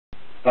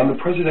On the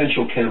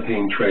presidential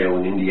campaign trail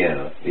in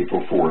Indiana,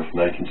 April 4,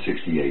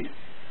 1968,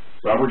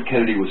 Robert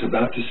Kennedy was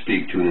about to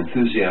speak to an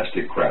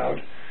enthusiastic crowd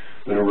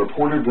when a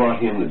reporter brought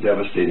him the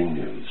devastating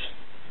news.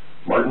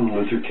 Martin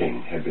Luther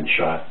King had been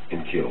shot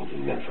and killed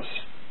in Memphis.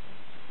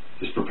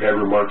 His prepared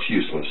remarks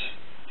useless,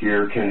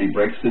 here Kennedy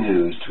breaks the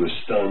news to a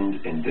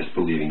stunned and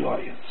disbelieving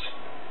audience.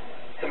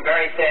 Some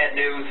very sad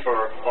news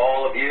for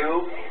all of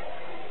you,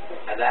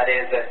 and that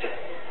is that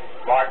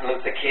Martin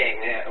Luther King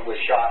was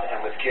shot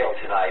and was killed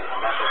tonight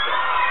in Memphis.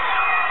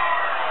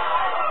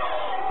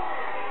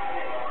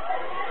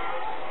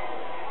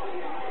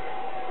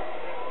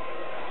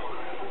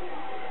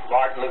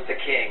 Martin Luther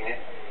King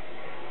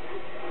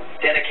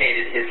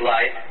dedicated his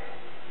life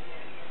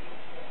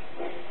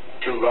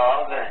to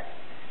love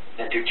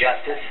and to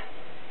justice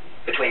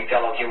between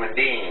fellow human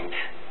beings.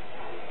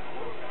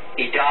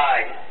 He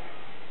died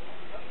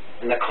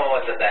in the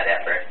cause of that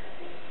effort.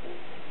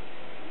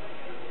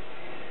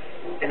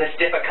 In this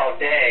difficult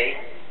day,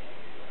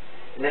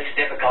 in this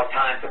difficult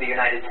time for the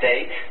United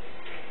States,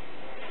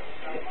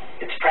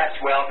 it's perhaps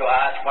well to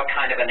ask what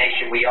kind of a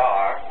nation we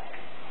are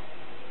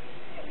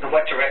and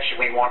what direction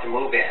we want to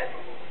move in.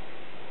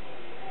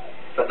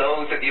 For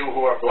those of you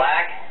who are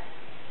black,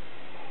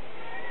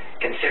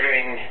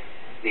 considering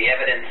the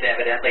evidence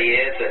evidently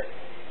is that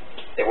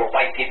there were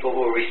white people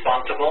who were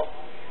responsible,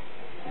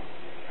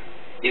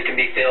 you can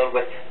be filled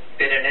with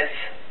bitterness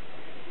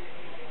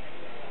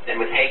and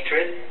with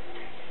hatred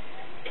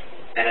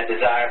and a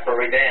desire for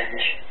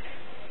revenge.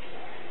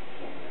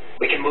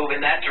 We can move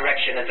in that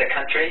direction as a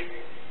country,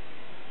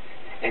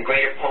 in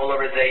greater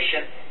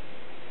polarization,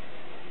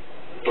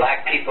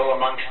 black people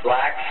amongst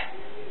blacks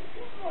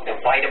and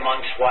white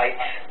amongst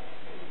whites,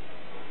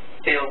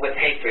 filled with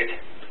hatred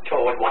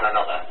toward one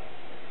another.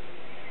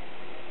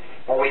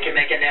 Or we can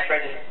make an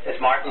effort, as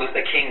Martin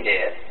Luther King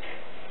did,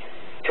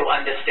 to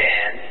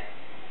understand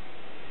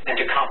and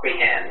to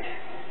comprehend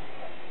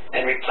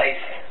and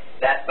replace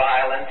that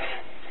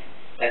violence,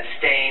 that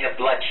stain of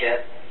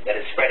bloodshed that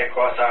is spread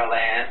across our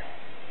land,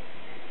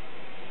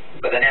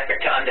 with an effort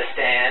to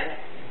understand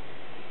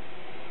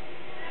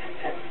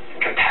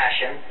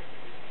compassion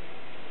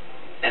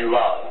and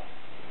love.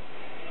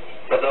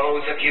 For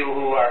those of you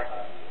who are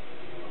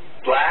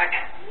black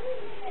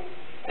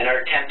and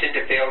are tempted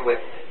to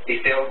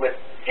be filled with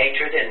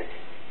hatred and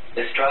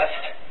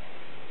distrust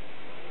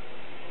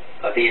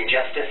of the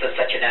injustice of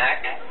such an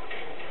act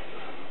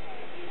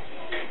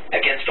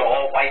against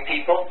all white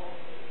people,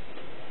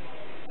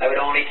 I would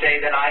only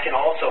say that I can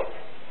also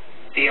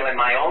feel in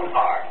my own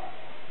heart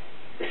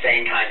the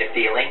same kind of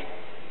feeling.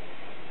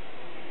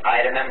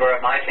 I had a member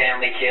of my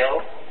family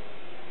killed,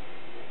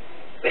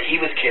 but he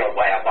was killed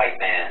by a white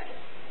man.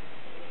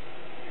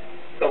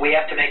 But we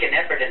have to make an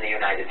effort in the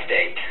United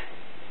States.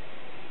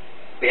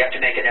 We have to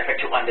make an effort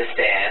to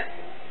understand,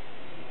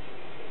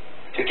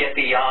 to get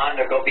beyond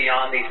or go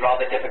beyond these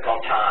rather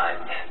difficult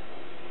times.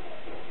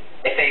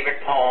 A favorite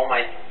poem,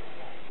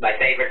 my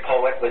favorite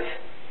poet was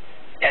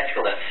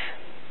Aeschylus.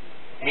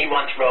 And he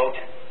once wrote,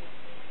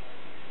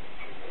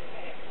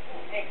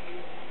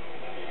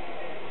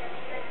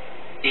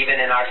 "Even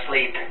in our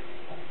sleep,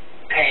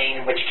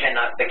 pain which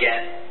cannot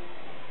forget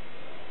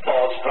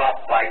falls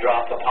drop by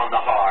drop upon the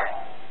heart,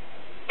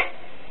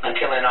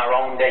 until in our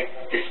own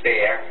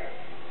despair,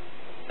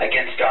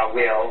 against our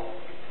will,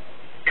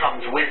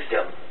 comes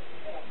wisdom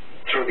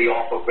through the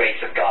awful grace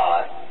of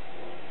God."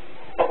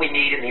 What we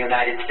need in the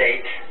United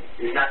States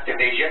is not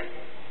division.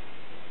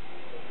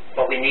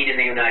 What we need in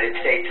the United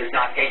States is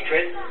not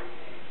hatred.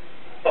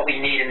 What we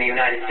need in the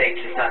United States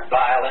is not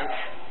violence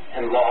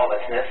and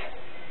lawlessness,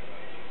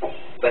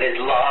 but is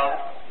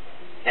love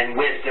and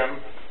wisdom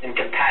and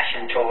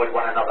compassion toward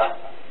one another,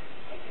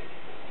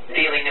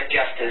 feeling of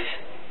justice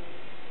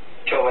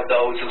toward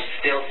those who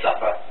still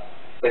suffer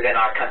within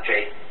our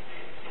country,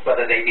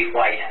 whether they be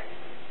white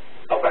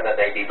or whether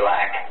they be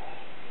black.